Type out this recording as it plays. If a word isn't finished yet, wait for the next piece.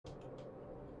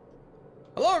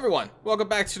Hello everyone, welcome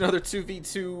back to another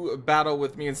 2v2 battle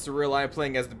with me and Surreal. I am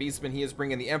playing as the Beastman, he is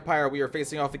bringing the Empire. We are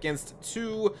facing off against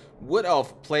two Wood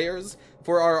Elf players.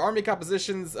 For our army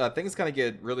compositions, things kind of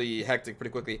get really hectic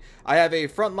pretty quickly. I have a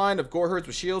front line of Gore Herds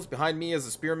with shields. Behind me is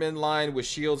a Spearman line with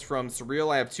shields from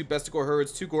Surreal. I have two Bestigore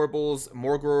Herds, two Gore Bulls,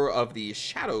 Morghur of the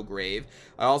Shadow Grave.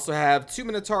 I also have two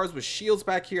Minotaurs with shields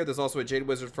back here. There's also a Jade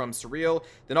Wizard from Surreal.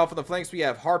 Then off on the flanks we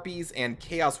have Harpies and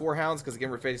Chaos Warhounds, because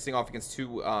again we're facing off against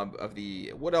two of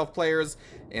the Wood Elf players,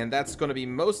 and that's going to be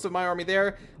most of my army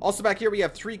there. Also back here we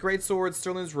have three Great Swords,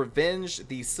 Sterling's Revenge,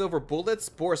 the Silver Bullets,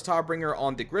 Boris Tawbringer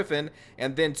on the Griffin,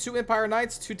 and then two Empire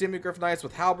Knights, two Demigryph Knights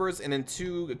with halberds, and then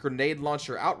two Grenade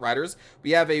Launcher Outriders.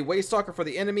 We have a Waystalker for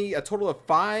the enemy, a total of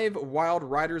 5 Wild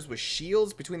Riders with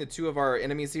shields between the two of our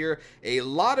enemies here. A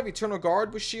lot of Eternal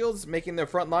Guard with shields making their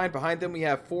front line. Behind them we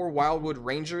have 4 Wildwood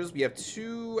Rangers. We have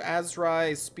 2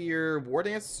 Azrai Spear War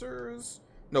Dancers.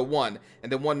 No, 1.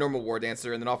 And then 1 normal War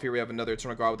Dancer. And then off here we have another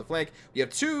Eternal Guard with the flank. We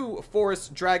have 2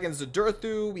 Forest Dragons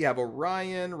Durthu. We have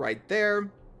Orion right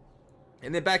there.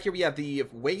 And then back here we have the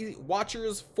Way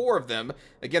Watchers, 4 of them.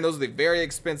 Again, those are the very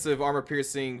expensive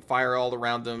armor-piercing, fire all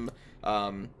around them,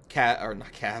 archers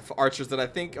that I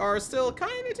think are still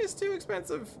kind of just too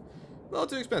expensive. A little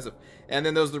too expensive. And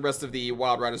then those are the rest of the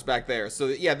Wild Riders back there. So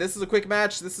yeah, this is a quick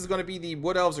match. This is going to be the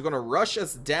Wood Elves are going to rush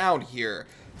us down here.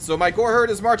 So my Gore Herd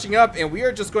is marching up, and we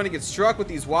are just going to get struck with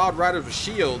these Wild Riders with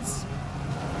shields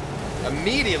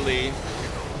immediately.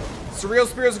 Surreal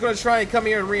Spears are going to try and come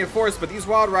here and reinforce, but these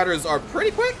Wild Riders are pretty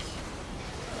quick.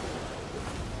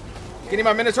 Getting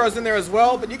my Minotaurs in there as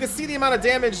well, but you can see the amount of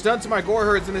damage done to my Gore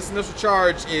Herds in this initial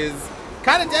charge is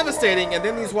kind of devastating, and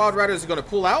then these Wild Riders are going to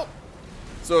pull out.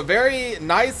 So a very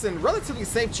nice and relatively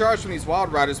safe charge from these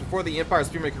Wild Riders before the Empire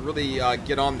Spearman can really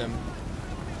get on them.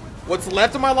 What's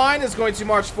left of my line is going to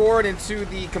march forward into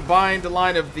the combined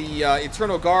line of the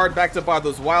Eternal Guard, backed up by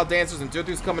those Wild Dancers, and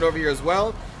Durthu's coming over here as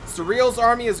well. Surreal's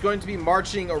army is going to be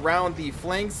marching around the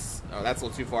flanks. Oh, that's a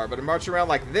little too far, but I'm marching around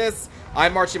like this.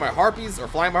 I'm marching my Harpies, or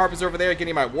flying my Harpies over there,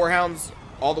 getting my Warhounds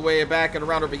all the way back and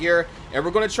around over here. And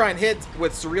we're going to try and hit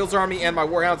with Surreal's army and my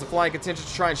Warhounds, a flying contingent,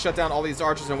 to try and shut down all these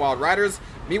archers and Wild Riders.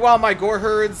 Meanwhile, my Gore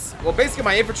Herds, well, basically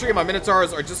my infantry and my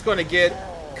Minotaurs are just going to get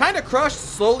kind of crushed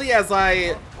slowly as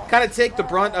I kind of take the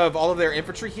brunt of all of their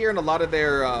infantry here, and a lot of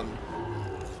their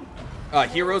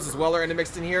heroes as well are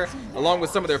intermixed in here, along with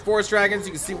some of their Forest Dragons.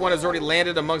 You can see one has already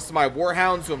landed amongst my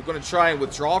Warhounds, so I'm going to try and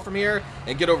withdraw from here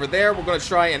and get over there. We're going to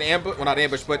try and ambush, well, not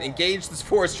ambush, but engage this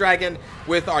Forest Dragon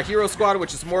with our hero squad,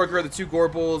 which is Morghur, the 2 Gore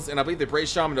Bulls, and I believe the Brave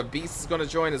Shaman of Beasts is going to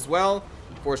join as well.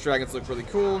 Forest Dragons look really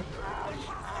cool.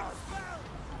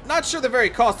 Not sure they're very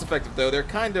cost effective though. They're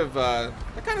kind of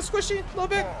squishy a little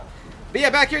bit. But yeah,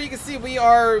 back here you can see we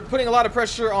are putting a lot of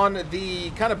pressure on the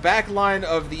kind of back line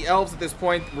of the elves at this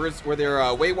point, where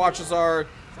their Weight Watchers are.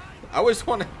 I always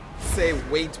want to say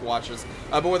Weight Watchers,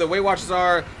 but where the Weight Watchers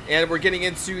are, and we're getting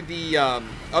into the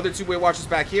other 2 Weight Watchers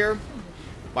back here.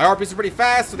 My Harpies are pretty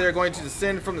fast, so they're going to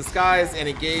descend from the skies and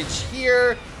engage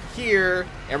here, here,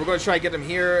 and we're going to try and get them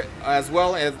here as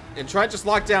well, and try and just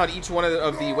lock down each one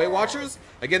of the Weight Watchers.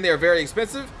 Again, they are very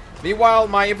expensive. Meanwhile,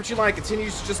 my infantry line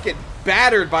continues to just get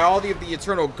battered by all of the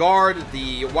Eternal Guard,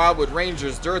 the Wildwood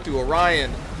Rangers, Durthu,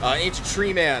 Orion, Ancient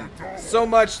Tree Man. So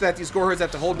much that these Gore Herds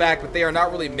have to hold back, but they are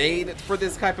not really made for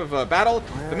this type of battle.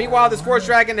 But meanwhile, this Forest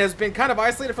Dragon has been kind of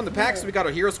isolated from the pack, so we got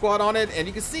our hero squad on it, and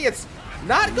you can see it's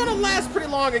not going to last pretty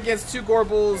long against 2 Gore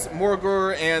Bulls,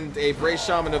 Morghur, and a Brave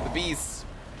Shaman of the Beasts.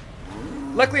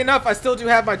 Luckily enough, I still do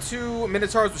have my 2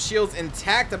 Minotaurs with shields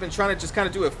intact. I've been trying to just kind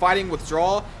of do a fighting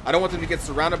withdrawal. I don't want them to get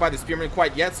surrounded by the Spearmen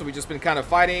quite yet, so we've just been kind of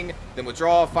fighting, then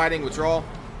withdraw, fighting, withdraw.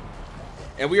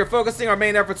 And we are focusing our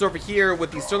main efforts over here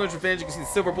with the Sterling's Revenge. You can see the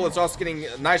Silver Bullets also getting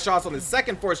nice shots on the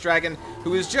second Forest Dragon,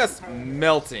 who is just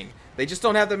melting. They just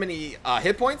don't have that many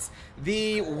hit points.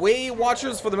 The Way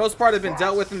Watchers, for the most part, have been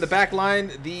dealt with in the back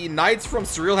line. The Knights from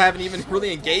Surreal haven't even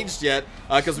really engaged yet,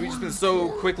 because we've just been so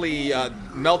quickly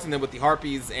melting them with the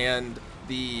Harpies and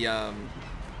the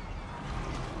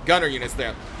Gunner units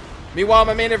there. Meanwhile,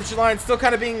 my main infantry line is still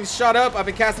kind of being shot up. I've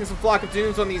been casting some Flock of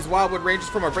Dooms on these Wildwood Rangers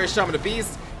from our Brave Shaman of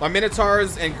Beasts. My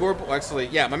Minotaurs and Gore Bulls, actually,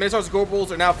 yeah, my Minotaurs and Gore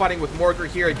Bulls are now fighting with Morghur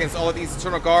here against all of these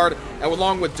Eternal Guard. And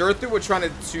along with Durthu, we're trying to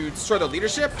destroy the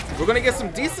leadership. We're going to get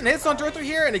some decent hits on Durthu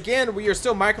here. And again, we are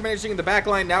still micromanaging in the back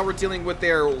line. Now we're dealing with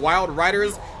their Wild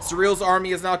Riders. Surreal's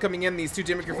army is now coming in. These 2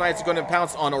 Demigryph Knights are going to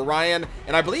pounce on Orion.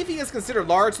 And I believe he is considered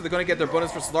large, so they're going to get their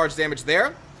bonus for large damage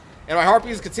there. And my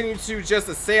Harpies continue to just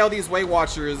assail these Weight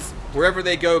Watchers wherever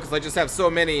they go, because I just have so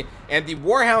many. And the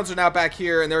Warhounds are now back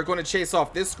here, and they're going to chase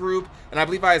off this group. And I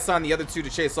believe I assigned the other 2 to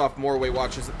chase off more Weight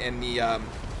Watchers in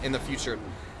the future.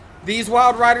 These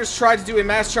Wild Riders tried to do a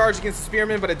mass charge against the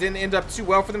Spearmen, but it didn't end up too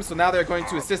well for them, so now they're going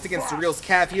to assist against Surreal's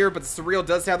Cav here, but the Surreal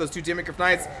does have those 2 Demigryph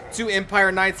Knights, 2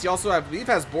 Empire Knights. He also, I believe,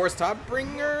 has Boris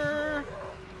Topbringer.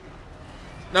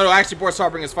 No, actually, Boris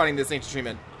Topbringer is fighting this Ancient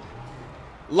Treatment.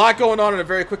 A lot going on in a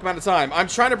very quick amount of time. I'm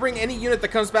trying to bring any unit that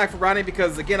comes back from routing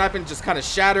because, again, I've been just kind of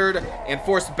shattered and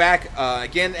forced back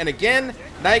again and again.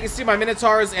 Now you can see my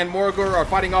Minotaurs and Morghur are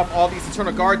fighting off all these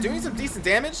Eternal Guard, doing some decent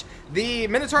damage. The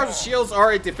Minotaurs with shields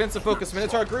are a defensive-focused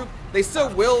Minotaur group. They still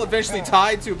will eventually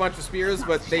die to a bunch of spears,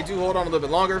 but they do hold on a little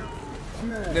bit longer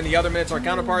than the other Minotaur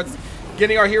counterparts.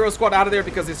 Getting our hero squad out of there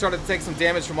because they started to take some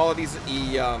damage from all of these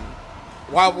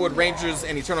Wildwood Rangers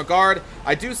and Eternal Guard.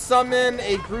 I do summon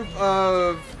a group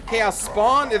of Chaos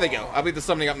Spawn. There they go. I believe they're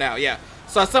summoning up now. Yeah.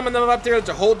 So I summon them up there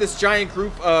to hold this giant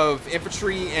group of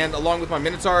infantry and along with my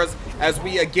Minotaurs as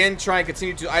we again try and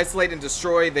continue to isolate and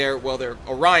destroy their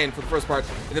Orion for the first part.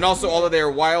 And then also all of their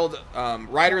wild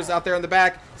riders out there in the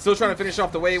back. Still trying to finish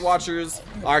off the Way Watchers.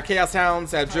 Our Chaos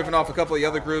Hounds have driven off a couple of the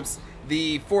other groups.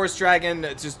 The Forest Dragon,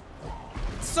 just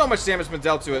so much damage been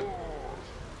dealt to it.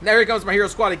 Now here comes my hero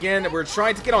squad again. We're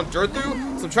trying to get on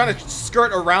Durthu, so I'm trying to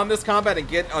skirt around this combat and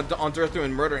get on Durthu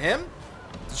and murder him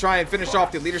to try and finish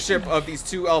off the leadership of these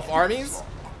 2 elf armies.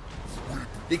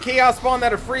 The Chaos Spawn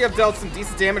that are free have dealt some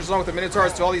decent damage along with the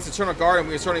Minotaurs to all these Eternal Guard, and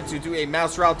we are starting to do a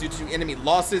mass rout due to enemy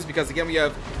losses because, again, we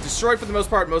have destroyed for the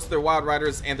most part most of their Wild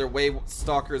Riders and their Way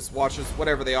Stalkers, Watchers,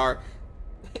 whatever they are,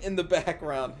 in the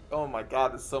background. Oh my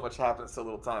god, there's so much happening in so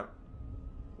little time.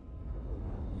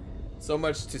 So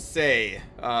much to say.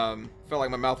 Felt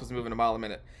like my mouth was moving a mile a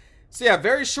minute. So yeah,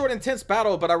 very short, intense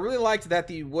battle, but I really liked that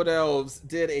the Wood Elves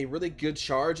did a really good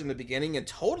charge in the beginning and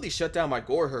totally shut down my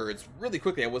Gore herds really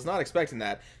quickly. I was not expecting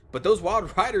that. But those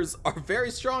Wild Riders are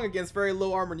very strong against very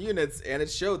low armored units, and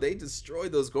it showed. They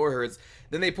destroyed those Gore herds.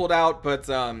 Then they pulled out, but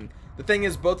the thing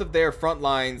is, both of their front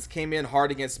lines came in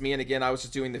hard against me, and again, I was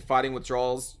just doing the fighting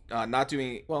withdrawals, not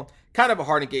doing, well, kind of a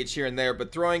hard engage here and there,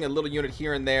 but throwing a little unit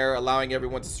here and there, allowing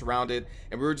everyone to surround it,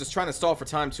 and we were just trying to stall for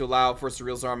time to allow First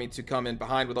Surreal's army to come in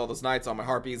behind with all those knights on my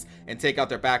Harpies and take out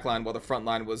their back line while the front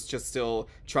line was just still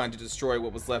trying to destroy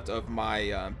what was left of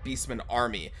my Beastman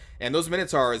army. And those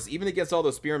Minotaurs, even against all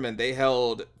those Spearmen, they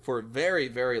held for a very,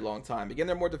 very long time. Again,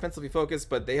 they're more defensively focused,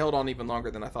 but they held on even longer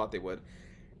than I thought they would.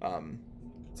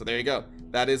 So there you go.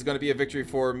 That is going to be a victory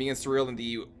for me and Surreal in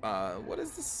the, what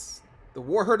is this? The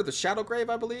Warherd of the Shadowgrave,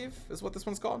 I believe, is what this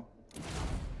one's called.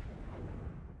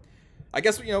 I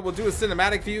guess, you know, we'll do a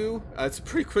cinematic view. It's a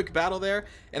pretty quick battle there.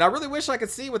 And I really wish I could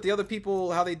see what the other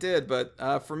people, how they did. But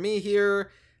for me here,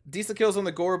 decent kills on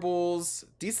the Gore Bulls.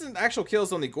 Decent actual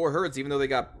kills on the Gore Herds, even though they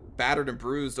got battered and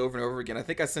bruised over and over again. I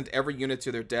think I sent every unit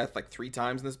to their death like 3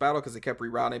 times in this battle because they kept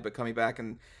rerouting but coming back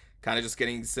and kind of just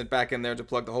getting sent back in there to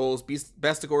plug the holes.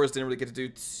 Bestigors didn't really get to do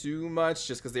too much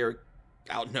just because they were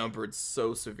outnumbered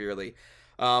so severely.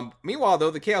 Meanwhile, though,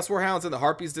 the Chaos Warhounds and the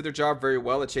Harpies did their job very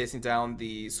well at chasing down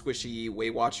the squishy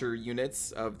Waywatcher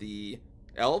units of the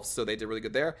Elves, so they did really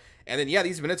good there. And then, yeah,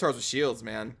 these Minotaurs with shields,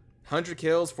 man. 100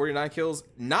 kills, 49 kills.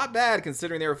 Not bad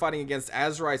considering they were fighting against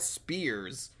Azrai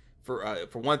Spears for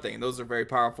one thing. And those are very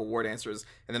powerful war dancers.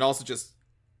 And then also just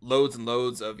loads and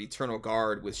loads of Eternal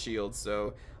Guard with shields.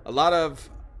 So a lot of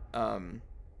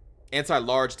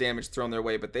anti-large damage thrown their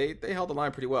way, but they held the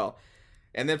line pretty well.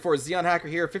 And then for Xeon Hacker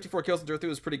here, 54 kills in Durthu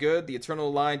was pretty good. The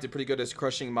Eternal line did pretty good as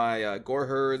crushing my Gore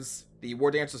Herds. The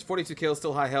War Dancers, 42 kills,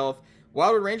 still high health.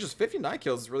 Wildwood Rangers, 59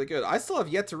 kills is really good. I still have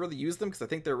yet to really use them because I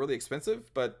think they're really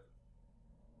expensive, but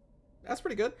that's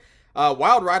pretty good.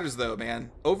 Wild Riders, though,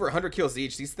 man, over 100 kills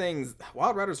each. These things,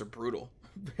 Wild Riders are brutal.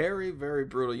 Very, very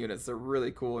brutal units. They're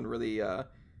really cool and really,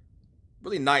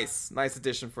 really nice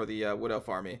addition for the Wood Elf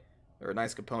army. Or a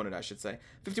nice component, I should say.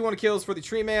 51 kills for the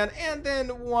Tree Man, and then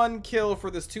 1 kill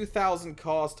for this 2,000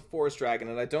 cost Forest Dragon.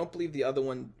 And I don't believe the other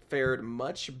one fared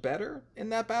much better in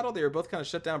that battle. They were both kind of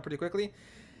shut down pretty quickly.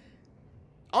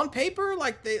 On paper,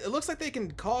 like it looks like they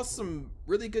can cause some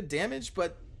really good damage,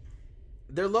 but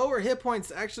their lower hit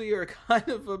points actually are kind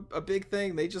of a big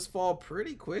thing. They just fall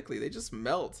pretty quickly. They just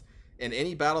melt in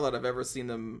any battle that I've ever seen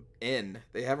them in.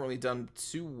 They haven't really done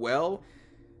too well.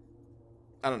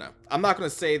 I don't know. I'm not going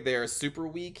to say they're super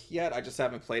weak yet. I just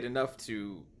haven't played enough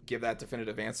to give that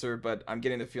definitive answer, but I'm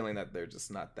getting the feeling that they're just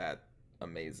not that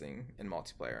amazing in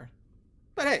multiplayer.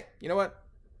 But hey, you know what?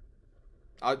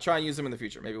 I'll try and use them in the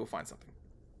future. Maybe we'll find something.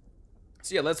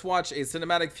 So yeah, let's watch a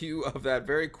cinematic view of that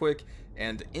very quick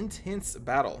and intense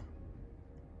battle.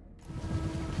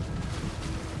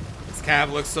 This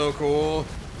cav looks so cool.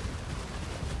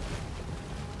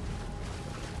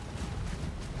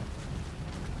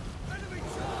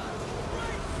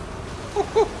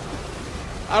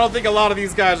 I don't think a lot of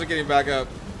these guys are getting back up.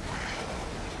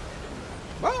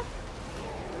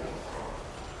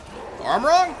 I'm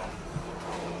wrong?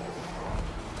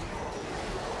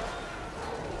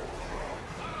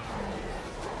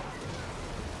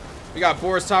 We got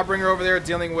Boris Topbringer over there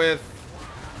dealing with...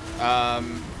 who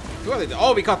are they?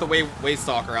 Oh, we caught the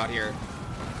Waystalker out here.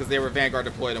 Because they were Vanguard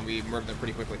deployed and we murdered them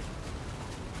pretty quickly.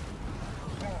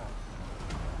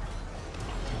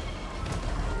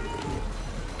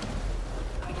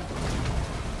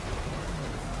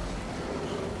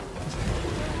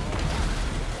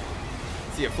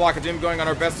 See a flock of doom going on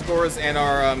our best scores and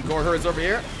our Morghurs over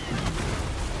here.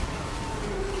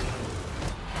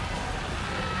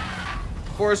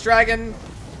 Forest Dragon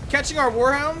catching our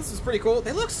Warhounds is pretty cool.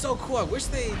 They look so cool. I wish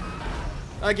they...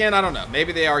 Again, I don't know.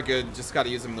 Maybe they are good. Just got to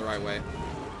use them the right way.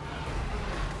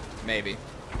 Maybe.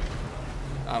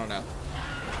 I don't know.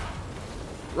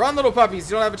 Run, little puppies.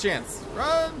 You don't have a chance.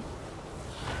 Run!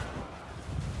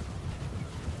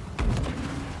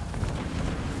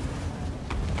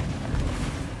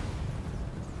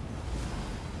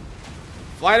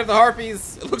 Flight of the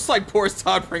Harpies. It looks like Boris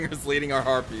Todbringer's leading our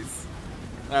Harpies.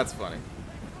 That's funny.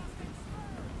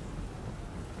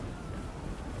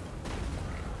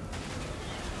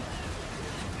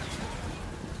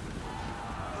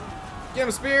 Get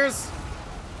him, spears.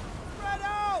 Spread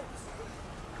out.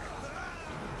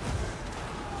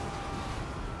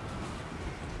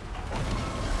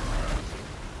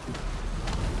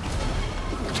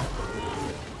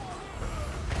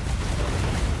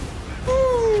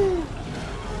 Woo.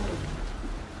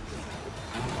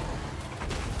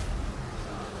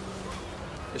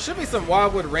 There should be some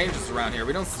Wildwood Rangers around here.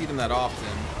 We don't see them that often.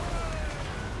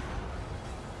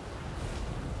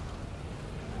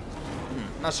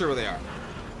 Not sure where they are.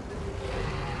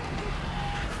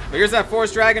 But here's that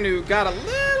Forest Dragon who got a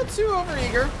little too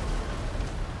overeager.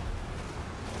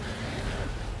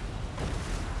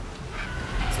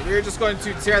 So we're just going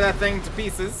to tear that thing to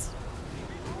pieces.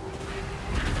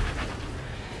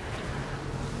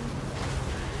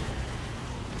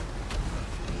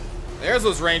 There's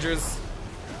those Rangers.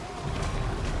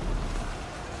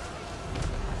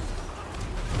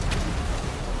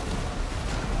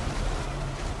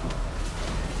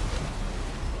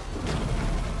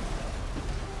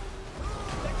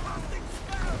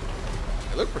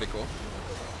 They look pretty cool.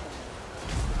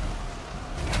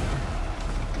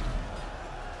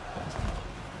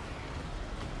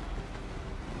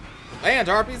 Land,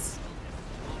 Harpies.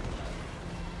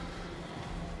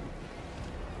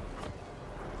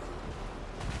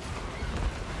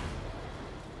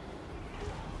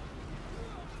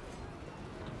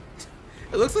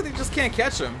 It looks like they just can't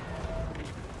catch him.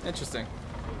 Interesting.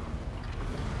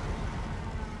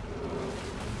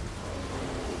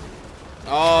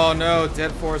 Oh no,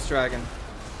 dead Forest Dragon.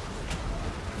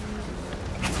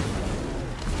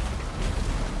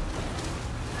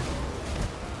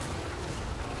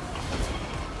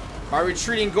 Our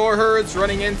retreating Gore herds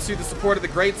running into the support of the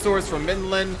Great Swords from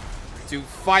Midland to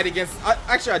fight against...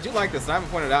 actually, I do like this. I haven't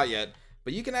pointed it out yet.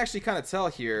 But you can actually kind of tell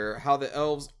here how the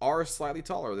elves are slightly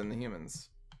taller than the humans.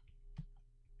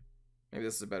 Maybe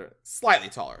this is a better... Slightly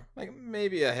taller. Like,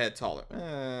 maybe a head taller.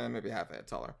 Maybe half a head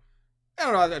taller. I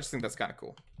don't know. I just think that's kind of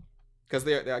cool. Because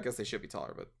I guess they should be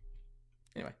taller, but...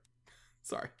 Anyway.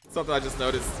 Sorry. Something I just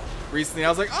noticed recently. I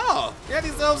was like, oh! Yeah,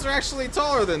 these elves are actually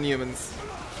taller than humans.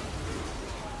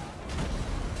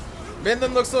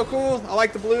 Midland looks so cool. I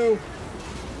like the blue.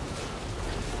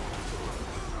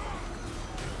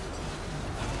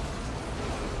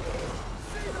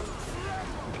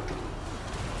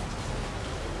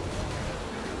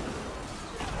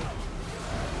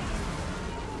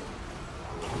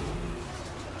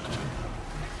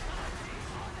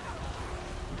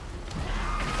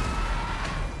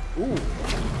 Ooh.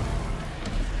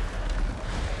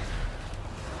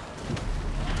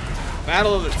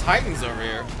 Battle of the Titans over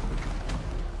here.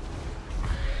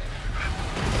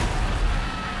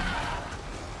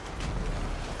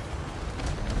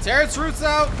 Tear its roots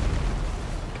out.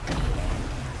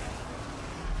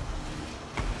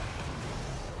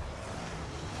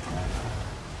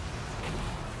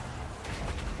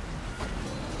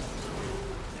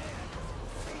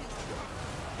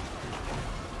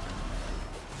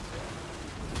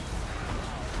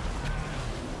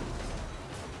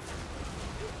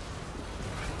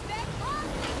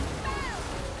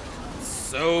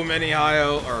 So many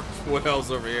or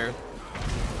whales over here.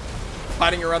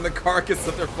 Fighting around the carcass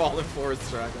of their fallen Forest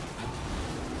Dragon.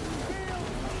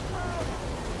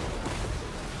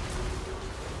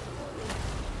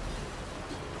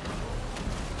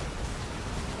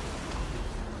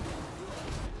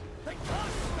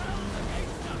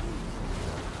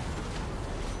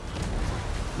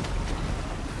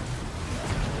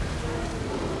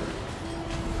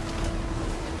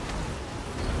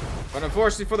 But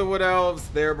unfortunately for the Wood Elves,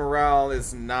 their morale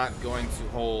is not going to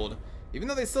hold. Even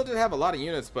though they still did have a lot of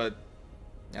units, but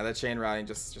yeah, that chain routing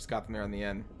just got them there in the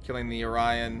end. Killing the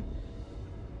Orion,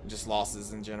 just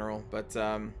losses in general. But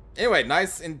anyway,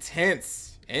 nice,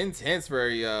 intense,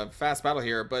 very fast battle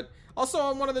here. But also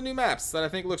on one of the new maps that I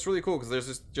think looks really cool, because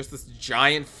there's just this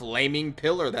giant flaming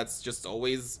pillar that's just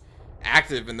always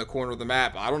active in the corner of the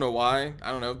map. I don't know why.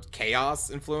 I don't know.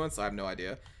 Chaos influence? I have no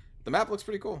idea. The map looks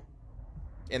pretty cool.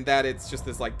 In that it's just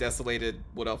this like desolated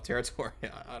Wood Elf territory.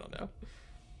 I don't know.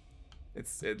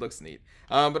 It looks neat.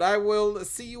 But I will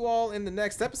see you all in the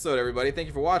next episode, everybody. Thank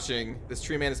you for watching. This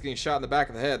tree man is getting shot in the back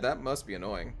of the head. That must be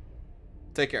annoying.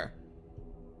 Take care.